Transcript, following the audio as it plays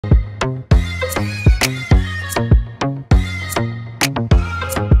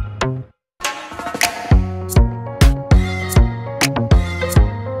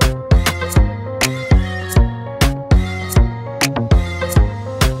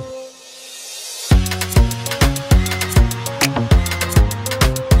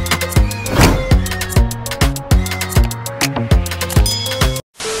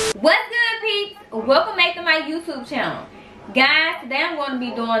going to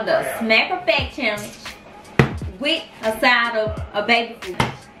be doing the Smack or Fact Challenge with a side of a baby food.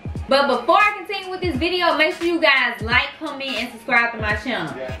 But before I continue with this video, make sure you guys like, comment, and subscribe to my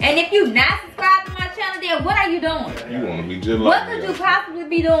channel. And if you're not subscribed to my channel, then what are you doing? You want to be just like What could you possibly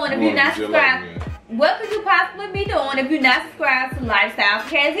be doing if you're not subscribed? What could you possibly be doing if you're not subscribed to Lifestyle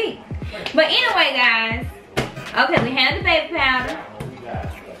KZ? But anyway, guys. Okay, we have the baby powder.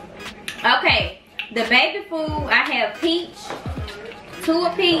 Okay, the baby food, I have peach. 2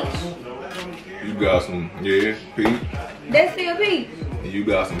 of peach. You got some, yeah, peach. That's still peach. And you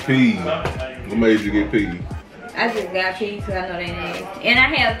got some peas. What made you get peas? I just got peach because I know they name. And I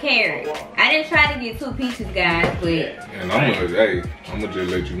have carrot. I didn't try to get 2 peaches, guys, but. And I'm gonna just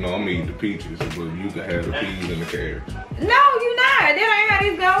let you know I'm gonna eat the peaches, but you can have the peas and the carrots. No, you not. That ain't how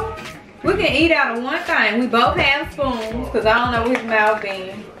this go. We can eat out of one thing. We both have spoons because I don't know which mouth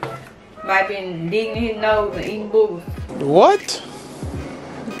been. Might been digging his nose and eating boogers. What?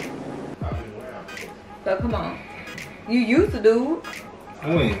 So come on. You used to do it.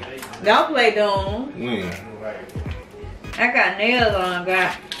 When? Don't play dumb. When? I got nails on,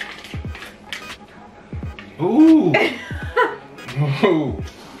 God. Ooh. Ooh.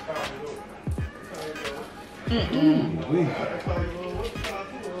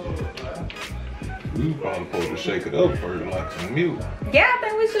 We probably supposed to shake it up first like some milk. Yeah, I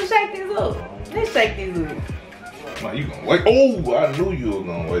think we should shake these up. Let's shake these up. Now you gonna wait. Oh, I knew you were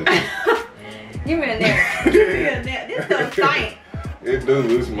gonna wait. Give me a nap. Give me a nap. This stuff stank. It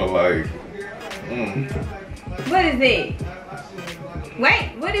do. It smell like. What is it?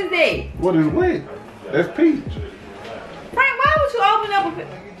 Wait, what is that? What is wet? That's peach. Frank, why would you open up a peach?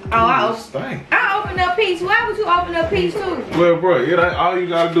 Oh, I opened up peach. Why would you open up peach too? Well, bro, it ain't, all you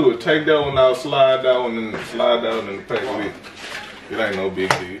gotta do is take that one out, slide that one, and slide that one in the pack with it. It ain't no big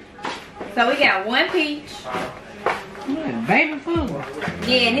deal. So we got 1 peach. Yeah, baby food.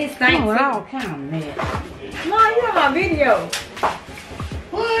 Yeah, and it stinks. Oh, all kind of mess. Mom, you on my video.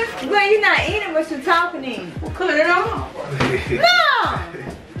 What? Well, you're not eating, but you're talking in. Well, cut it off.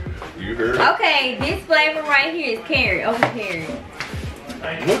 No! You heard? Okay, this flavor right here is carrot. Over carrot.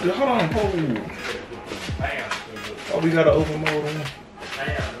 What the? Hold on, hold. Oh, we gotta open mode on.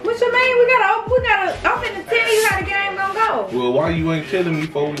 What you mean? We gotta open to tell you how the game gonna go. Well, why you ain't telling me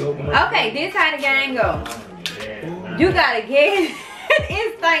before we open up? Okay, this how the game go. You gotta guess.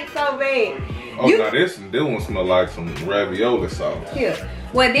 It stinks so bad. Oh, now this one smell like some ravioli sauce. Here.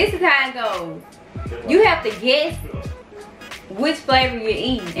 Well, this is how it goes. You have to guess which flavor you're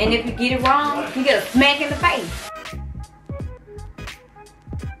eating. And if you get it wrong, you get a smack in the face.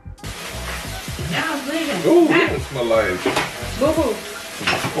 Ooh, this one smell like. Boo-boo.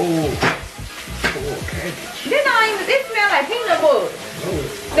 Oh, cabbage. This smell like peanut butter. No,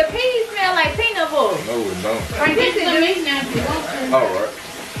 The peas smell like peanut butter. no, it don't. Right, this is All right.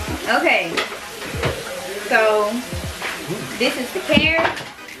 okay. So this is the carrot.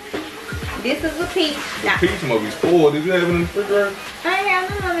 This is the peach. The peach must be spoiled. Did you have it in the refrigerator? I ain't have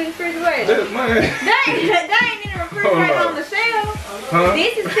none of it in the refrigerator. That's mine. That ain't in the refrigerator on the shelf. Huh?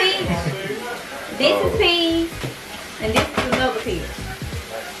 This is peach. This is peas. And this is another peach.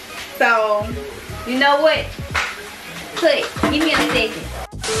 So, you know what? Cut. Give me a second.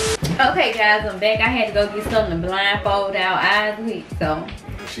 Okay, guys, I'm back. I had to go get something to blindfold our eyes with, so.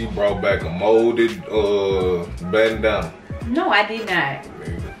 She brought back a molded bandana. No, I did not.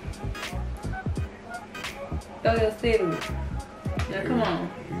 Throw your cereal. Now, come on.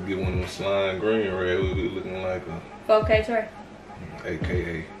 You get one of them slime green red, we be looking like a 4K tray.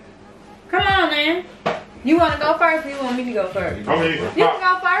 AKA. Come on, man. You want to go first or you want me to go first? You You can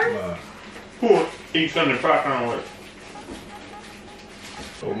go first. Nah. Pour eat something popcorn with.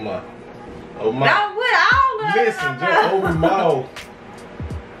 Oh my. Oh my. Don't put all of it Listen, on my just open your mouth.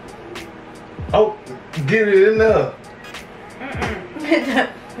 Oh, get it in there.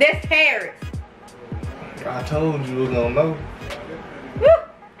 That's carrots. I told you was gonna know. Woo.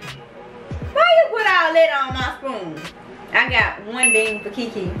 Why you put all that on my spoon? I got 1 bean for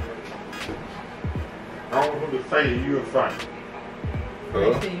Kiki. I don't want to say you a fight.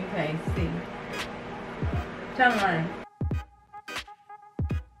 Make sure you can't see. Turn around.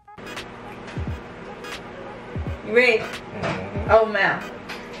 You ready? Mm-hmm. Open mouth.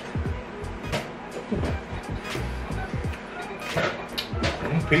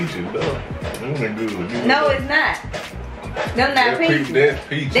 Peaches, though. Them good. No, it's not. Them not peaches. That's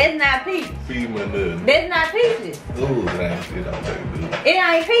peaches. That's not peaches. Feed me nothing. That's not peaches. Ooh, damn, it don't taste good. It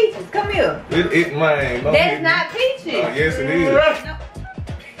ain't peaches. Come here. It mine. Don't That's hit me. not peaches. Oh, yes, it is. No.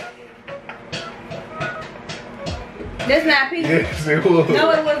 That's not peaches. Yes, it was.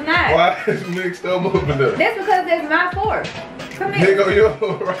 No, it was not. Why is it mixed up in there? That's because that's my fork. Come here. Nigga, you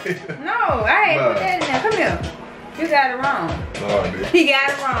right. No, I ain't put that in there. Come here. You got it wrong. No, I did. He got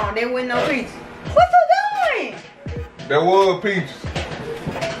it wrong. There wasn't no peaches. What you doing? There was peaches.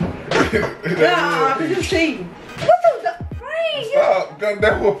 Cause you cheating. What you doing? Frank, Stop,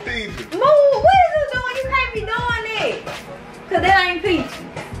 that was peaches. Move. What is you doing? You can't be doing that. Cause that ain't peaches.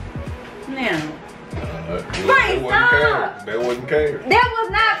 Now. Frank, stop. That wasn't carrot. That was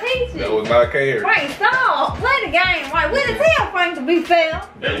not peaches. That was not carrot. Frank, stop. Play the game right. We didn't tell Frank to be fair.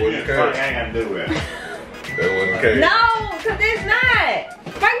 That wasn't carrot. I ain't gotta do it. That wasn't carrot. No, cause it's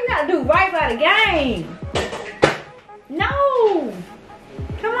not. Frank, you gotta do right by the game. No.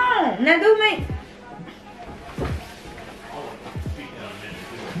 Come on. Now do me.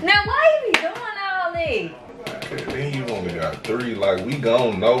 Now why you be doing all this? Then you only got 3. Like, we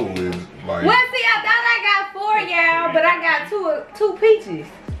gon' know is like. Well, see, I thought I got 4, y'all, but I got two peaches.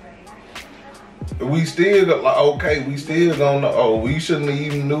 We still got, like, okay, we still gonna know. Oh, we shouldn't have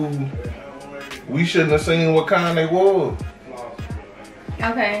even knew. We shouldn't have seen what kind they was.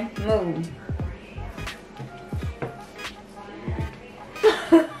 Okay, move.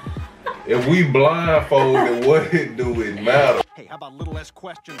 If we blindfolded, what it do it matter? Hey, how about a little less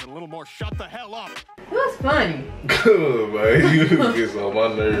questions and a little more shut the hell up? What's funny? Good, man. You get on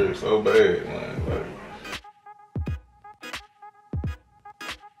my nerves so bad, man. Like,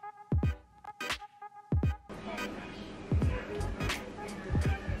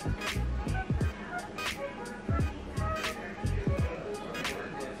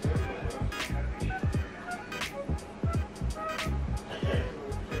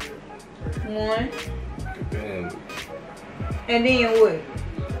 One. damn. And then what?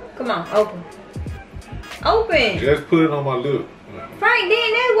 Come on, open. Open. Just put it on my lip. Frank,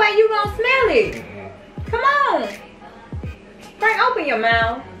 then that's why you gonna smell it. Come on. Frank, open your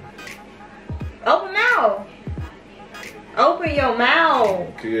mouth. Open mouth. Open your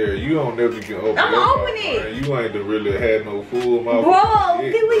mouth. Kiara, you don't never get open. I'ma your open mouth, it. man. You ain't really had no full mouth. Bro,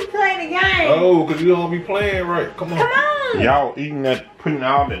 Yeah. can we play the game? Oh, cause you don't be playing right. Come on. Come on. Y'all eating that, putting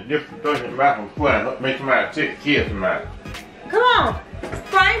all the different things in the mouth and flying, make somebody take the kids in the mouth. Come on.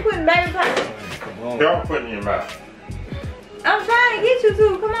 Frank putting baby pop. Come on. Y'all putting in your mouth. I'm trying to get you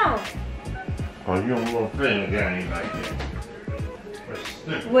to. Come on. Oh, you don't want to play in the game like that.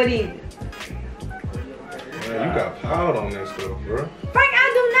 That's What is it? Man, you got powder on that stuff, bro. Frank, I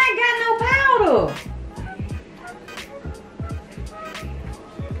do not got no powder.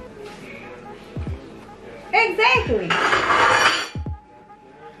 Exactly.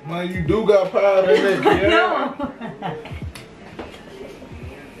 Man, you do got powder in that, Kiara. No.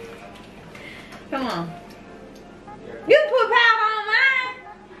 Come on. You put powder on mine?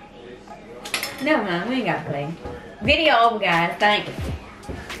 Never mind, we ain't gotta play. Video over, guys. Thank you.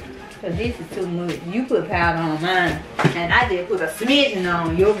 Cause this is too much. You put powder on mine, and I just put a smidgen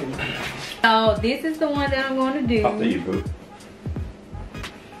on yours. So this is the one that I'm going to do. I'll tell you, boo.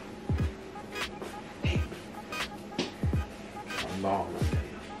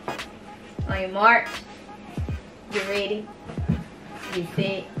 On your mark, get ready, get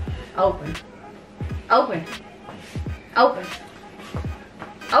set, open, open, open,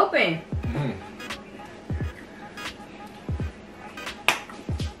 open.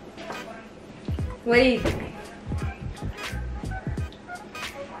 What is it?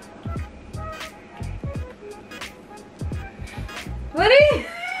 What is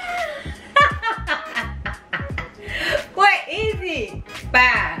What is it?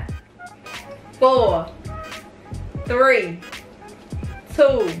 5, 4, 3, 2.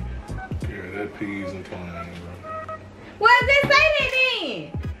 Yeah, that peas and twine, bro. Well, just say that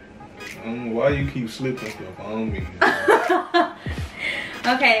then. Why you keep slipping stuff on me?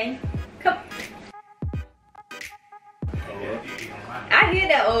 Okay. Come. Alright. I hear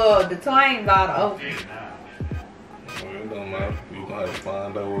that the twine bottle open. Well, it don't matter. You gonna have to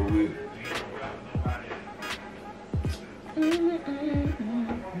find out what with it.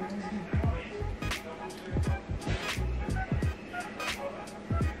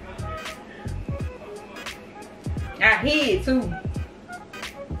 I hear it too.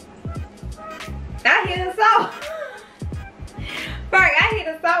 I hear the salt. Frank, I hear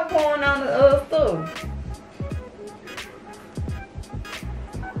the salt pouring on the stove.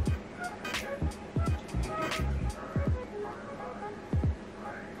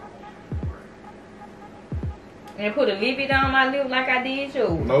 And put a lid on my lip like I did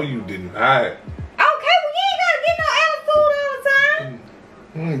yours. No, you did not. Okay, well you ain't gotta get no attitude all the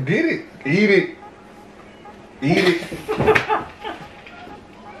time. Get it. Eat it. Eat it.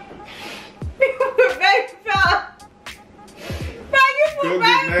 You put baby powder. Frank, you put Go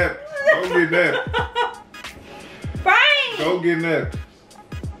baby get that. Go get that. Frank! Go get nappy.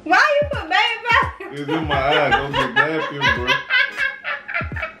 Why you put baby powder? It's in my eye. Go get nappy,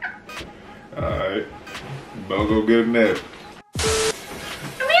 bro. Alright. Don't go get a nap.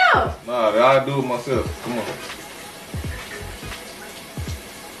 Come here. Nah, I'll do it myself. Come on.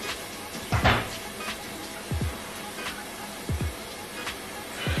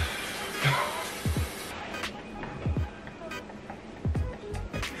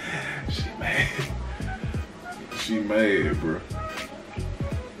 She mad. She mad, bro.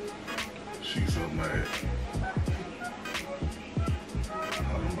 She so mad.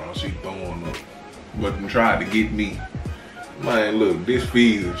 She throwing up. Wasn't trying to get me. Man, look, this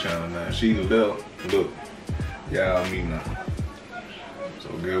feeds the channel now. She left. Look. Y'all me now. So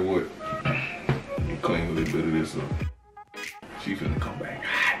get what? You clean a little bit of this up. She finna come back.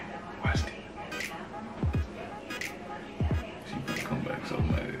 Watch this. She finna come back so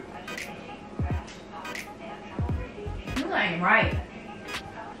mad. You ain't right.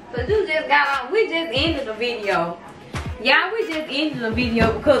 Cause you just got on, we just ended the video. Y'all, we just ended the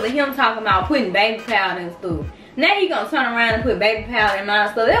video because of him talking about putting baby powder and stuff. Now he gonna turn around and put baby powder in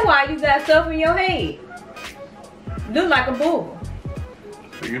my stuff. That's why you got stuff in your head. Look like a booger.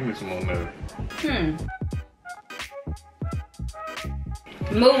 Hey, give me some more nerve.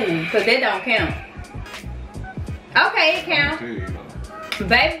 Move, cause that don't count. Okay, it counts.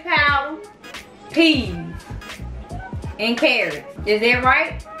 Baby powder, peas, and carrots. Is that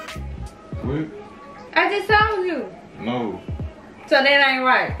right? What? I just told you. No. So that ain't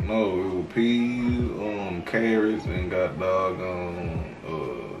right. No, it was peas, carrots, and got doggone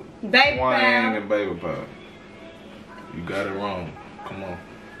Baby twang powder. and baby powder. You got it wrong. Come on.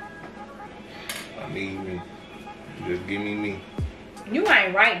 I need me. Just give me me. You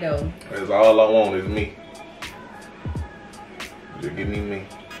ain't right though. That's all I want is me. Just give me me.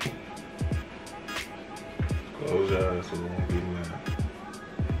 Close your eyes so you won't get mad.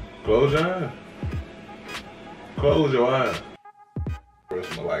 Close your eyes. Close your eyes.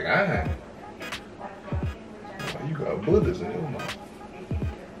 Smell like iron. Oh, you got bullets in your mouth.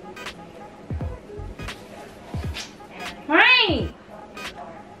 Frank!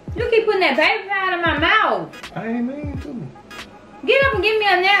 You keep putting that baby powder in my mouth. I ain't mean to. Get up and give me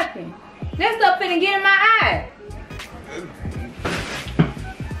a napkin. That stuff finna get in my eye.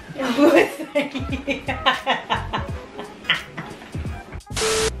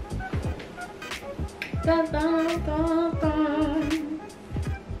 Dun, dun, dun, dun.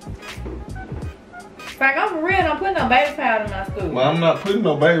 Frank, I'm for real. Don't put no baby powder in my food. Well, I'm not putting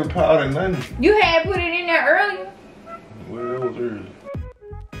no baby powder in nothing. You had put it in there earlier. Well, that was early.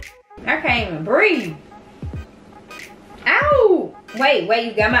 I can't even breathe. Ow! Wait,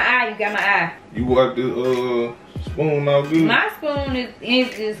 you got my eye. You got my eye. You wiped the spoon out good? My spoon is clean.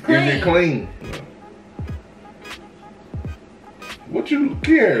 Is it clean? What you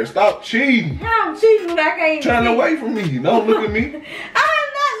care? Stop cheating. How I'm cheating when I can't even Turn see. away from me. Don't look at me. I'm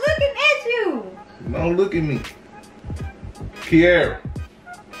not looking at you. Don't look at me. Kiara.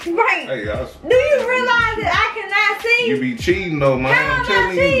 Right. Hey, Do you realize that I cannot see? you be cheating though, man. How I'm am I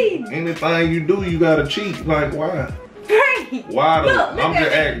telling cheating? you. Anything you do, you gotta cheat. Like, why? Right. Why though? Look I'm at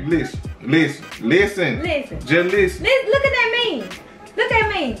just me. asking. Listen. Listen. Just listen. Look at me. Look at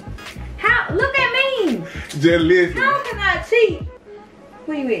me. Look at me. Just listen. How can I cheat?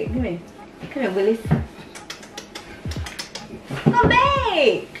 Where you at? Come here. Come here, Willis. Come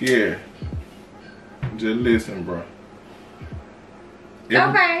back. Kiara. Just listen, bro.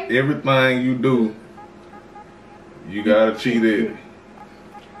 Okay. Everything you do, you gotta cheat it.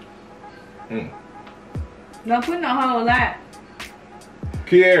 Don't put no whole lot.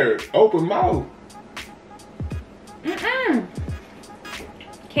 Kiara, open mouth.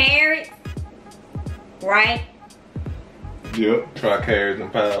 Carrots. Right? Yep. Try carrots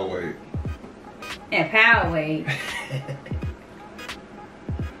and Powerade. And Powerade.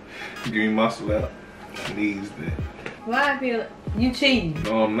 Give me my slap. Needs that. Why I feel you cheating?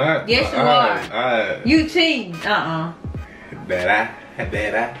 No, I'm not. Yes, you are. You cheating. That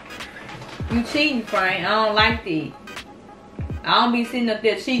You cheating, Frank. I don't like that. I don't be sitting up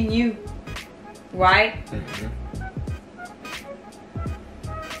there cheating you. Right?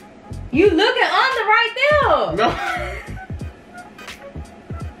 You looking under right there. No.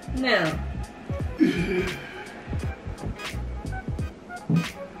 No.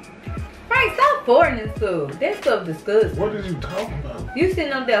 Frank, stop forwarding this stuff. That stuff disgusting. What are you talking about? You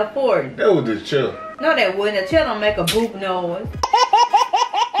sitting up there forwarding. That was just chill. No, that wouldn't. A chill don't make a boop noise.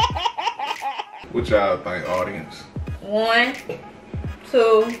 What y'all think, audience? 1,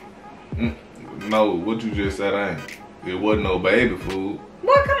 2. No, what you just said ain't. It wasn't no baby food.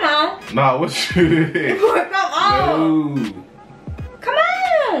 Boy, come on. Nah, what you Boy, come on. No.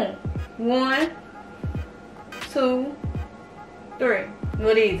 1, 2, 3.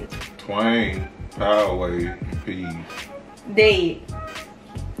 What is it? Twain, Power Wave, and Peas. Dead.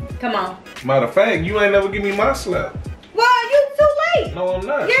 Come on. Matter of fact, you ain't never give me my slap. Well, you too late. No, I'm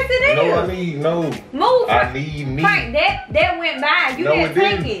not. Yes, it No, is. I need, no. Move. I need me. Frank, that went by. You No, didn't it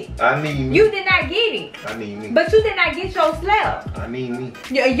take didn't. it. I need me. You did not get it. I need me. But you did not get your slap. I need me.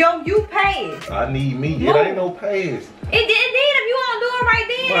 Yo, you paid. I need me. Move. It ain't no pass. It did if you want to do it right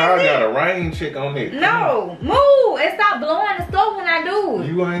then. Well, I that's got it. a rain check on it. No, move and stop blowing the stuff when I do it.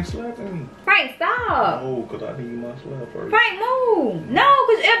 You ain't slapping me. Frank, stop. No, because I need my slap first. Frank, move. No,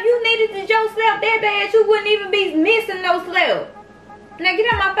 because if you needed your slap that bad, you wouldn't even be missing no slap. Now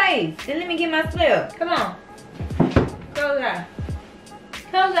get out my face. Then let me get my slap. Come on. Close your eye.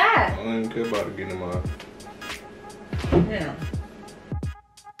 Close your eye. I don't even care about getting my... Yeah.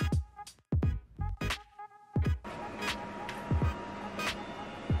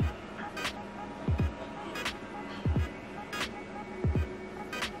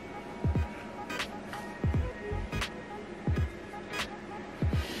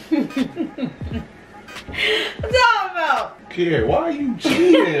 What's all about? Kid, why are you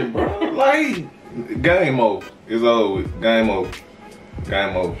cheating, bro? Like, game over. It's over with. Game over.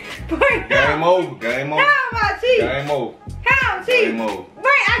 Game over. Frank, Game over. Game over. how am I cheating? Game over. How I'm cheating? Game over.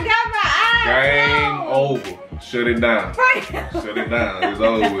 Frank, I got my eyes Game closed. over. Shut it down. Frank. Shut it down. It's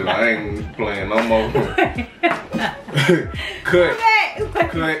over with. I ain't playing no more. Cut.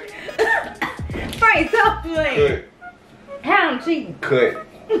 Cut. Frank, stop playing. Cut. How I'm cheating? Cut.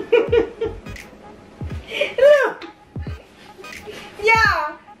 Look.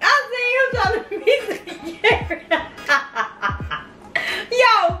 Y'all, I seen you trying to mix it.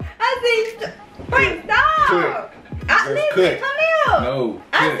 Yo, I seen you. Frank, stop. Cut. I Just listen, cut. come here. No.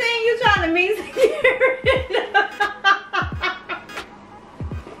 I Cut. seen you trying to mix it.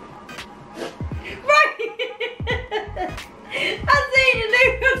 Frank. I seen the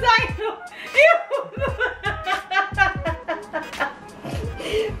niggas like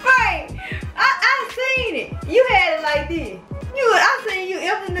Frank, I seen it. You had it like this. I seen you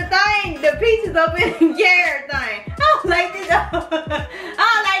emptying the thing, the pieces up in the Garrett thing. I was like this.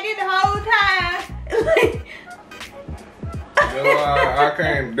 The whole time. That's why I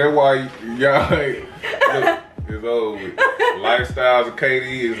can't. That's why y'all ain't. Look, it's over with. Lifestyles of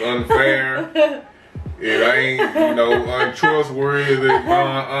Katie is unfair. It ain't, untrustworthy,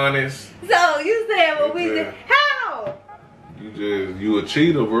 honest. So you said what we did. How? You a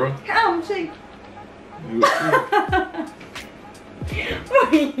cheater, bro. How I'm cheating? You a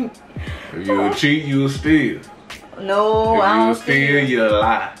cheater. If you a cheat, you a steal. No, If I you a don't steal, you a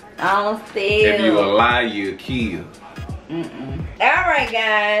lie. I don't steal. If you a lie, you a kill. Alright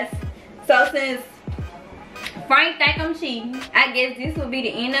guys, so since Frank think I'm cheating, I guess this will be the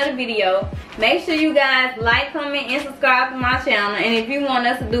end of the video. Make sure you guys like, comment, and subscribe to my channel. And if you want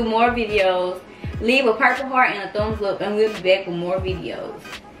us to do more videos, leave a purple heart and a thumbs up, and we'll be back with more videos.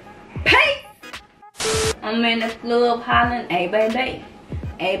 Peace! I'm in the club hollering, hey baby,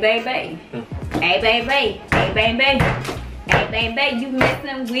 hey baby, hey baby, hey baby, hey baby, you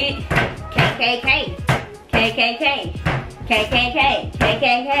messing with KKK, KKK, KKK,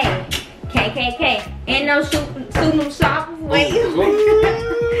 KKK, KKK. Ain't no shooting them shoppers, wait.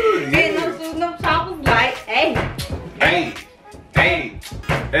 Ain't no shooting them shoppers like, hey. Hey, hey,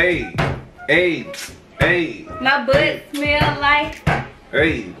 hey, hey, hey. My butt smell like.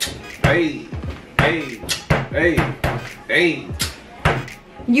 Hey, hey, hey, hey, hey.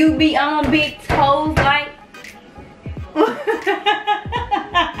 You be on big toes.